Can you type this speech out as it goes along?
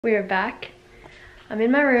We are back. I'm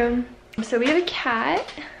in my room. So we have a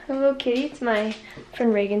cat, a little kitty. It's my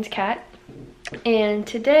friend Reagan's cat. And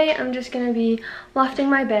today I'm just gonna be lofting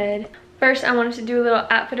my bed. First, I wanted to do a little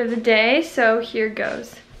outfit of the day, so here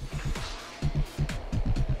goes.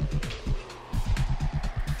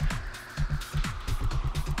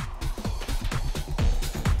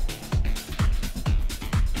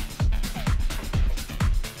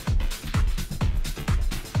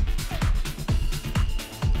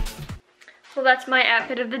 Well, that's my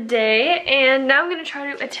outfit of the day, and now I'm gonna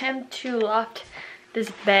try to attempt to loft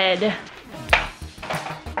this bed.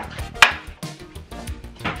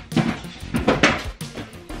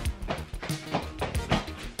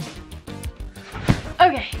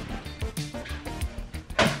 Okay.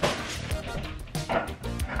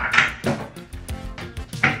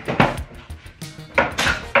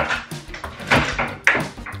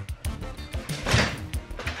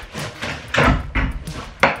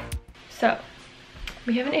 So,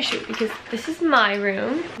 we have an issue because this is my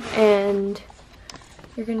room and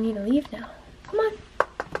you're gonna need to leave now. Come on,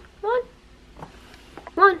 come on,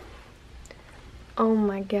 come on. Oh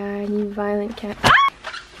my God, you violent cat. Ah!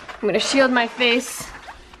 I'm gonna shield my face.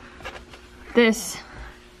 This,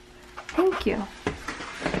 thank you.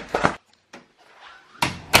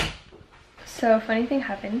 So, funny thing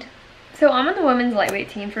happened. So I'm on the women's lightweight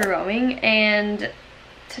team for rowing, and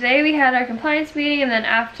today we had our compliance meeting, and then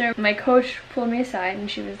after, my coach pulled me aside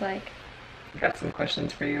and she was like, "Got some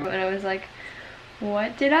questions for you." And I was like,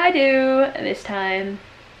 what did I do this time?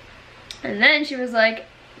 And then she was like,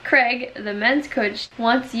 "Craig, the men's coach,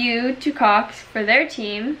 wants you to cox for their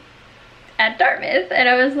team at Dartmouth." And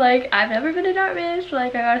I was like, I've never been to Dartmouth,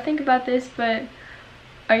 like I gotta think about this, but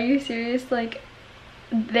are you serious? Like,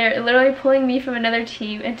 they're literally pulling me from another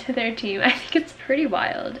team into their team. I think it's pretty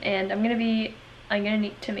wild, and I'm gonna need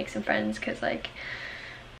to make some friends, because like,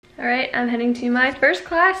 all right, I'm heading to my first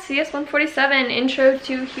class, CS 147, Intro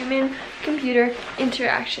to Human Computer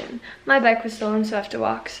Interaction. My bike was stolen, so I have to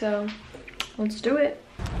walk, so let's do it.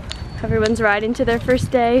 Everyone's riding to their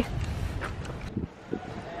first day.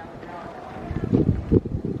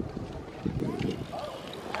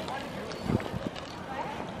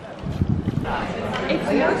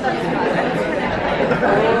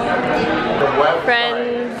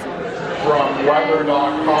 Friends. From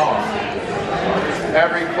weather.com.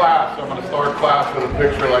 Every class, I'm going to start class with a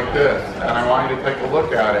picture like this, and I want you to take a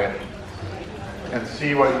look at it and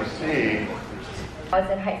see what you see. I was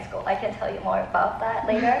in high school. I can tell you more about that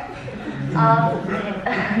later.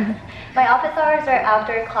 My office hours are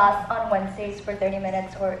after class on Wednesdays for 30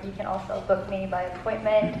 minutes, or you can also book me by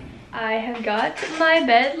appointment. I have got my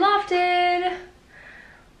bed lofted.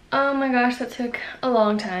 Oh my gosh, that took a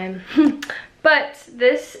long time. But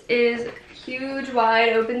this is huge,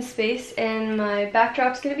 wide open space, and my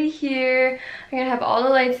backdrop's gonna be here. I'm gonna have all the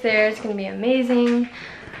lights there. It's gonna be amazing.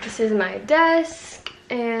 This is my desk,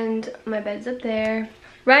 and my bed's up there.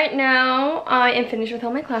 Right now, I am finished with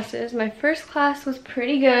all my classes. My first class was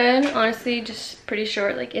pretty good, honestly, just pretty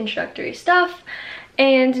short, like introductory stuff.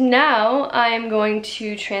 And now I'm going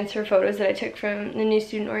to transfer photos that I took from the new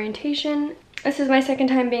student orientation. This is my second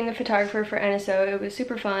time being the photographer for NSO. It was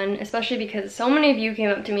super fun, especially because so many of you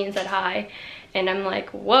came up to me and said hi. And I'm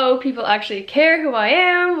like, whoa, people actually care who I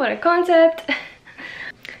am, what a concept.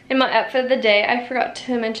 In my outfit of the day, I forgot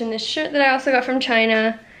to mention this shirt that I also got from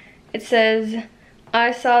China. It says,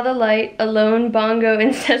 "I saw the light, a lone bongo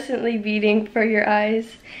incessantly beating for your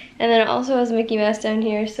eyes." And then it also has Mickey Mouse down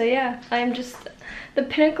here. So yeah, I'm just the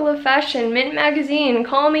pinnacle of fashion. Mint Magazine,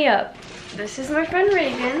 call me up. This is my friend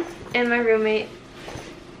Reagan and my roommate.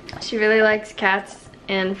 She really likes cats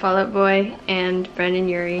and Fall Out Boy and Brendan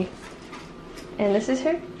Urie. And this is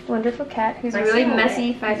her wonderful cat, who's a really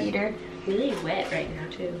messy fat eater. Really wet right now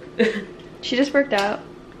too. She just worked out.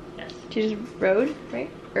 Yes. She just rode, right?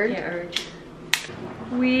 Urge. Yeah, urge.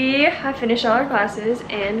 We have finished all our classes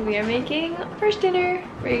and we are making first dinner.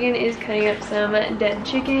 Reagan is cutting up some dead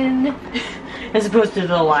chicken. As opposed to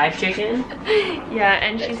the live chicken. Yeah,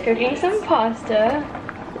 and she's cooking some pasta.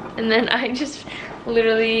 And then I just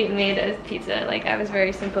literally made a pizza. Like, I was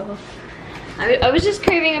very simple. I was just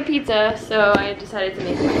craving a pizza, so I decided to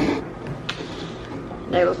make one.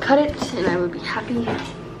 And I will cut it and I will be happy.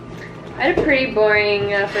 I had a pretty boring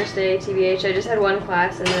first day, TBH. I just had one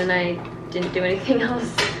class and then I didn't do anything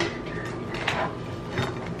else.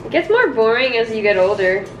 It gets more boring as you get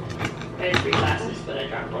older. I had 3 classes, but I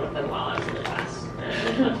dropped one of them while I was in the class.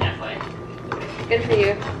 And I'm halfway. Good for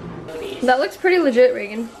you. That looks pretty legit,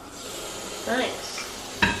 Reagan. Nice.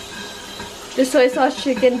 Just soy sauce,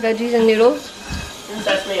 chicken, veggies, and noodles. And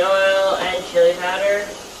sesame oil and chili powder.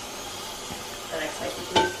 That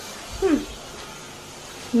excites me.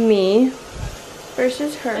 me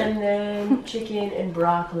versus her. And then chicken and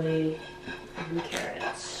broccoli and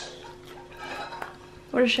carrots.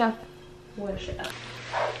 What a chef. What a chef.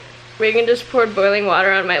 Reagan just poured boiling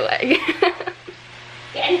water on my leg.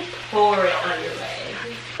 And pour it on your leg.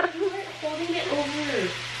 You weren't holding it over.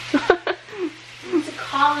 It's a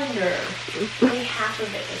colander. Only half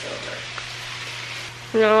of it is over.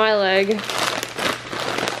 No, my leg.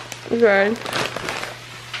 Good.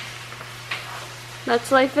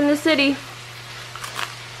 That's life in the city.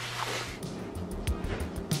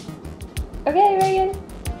 Okay, Reagan.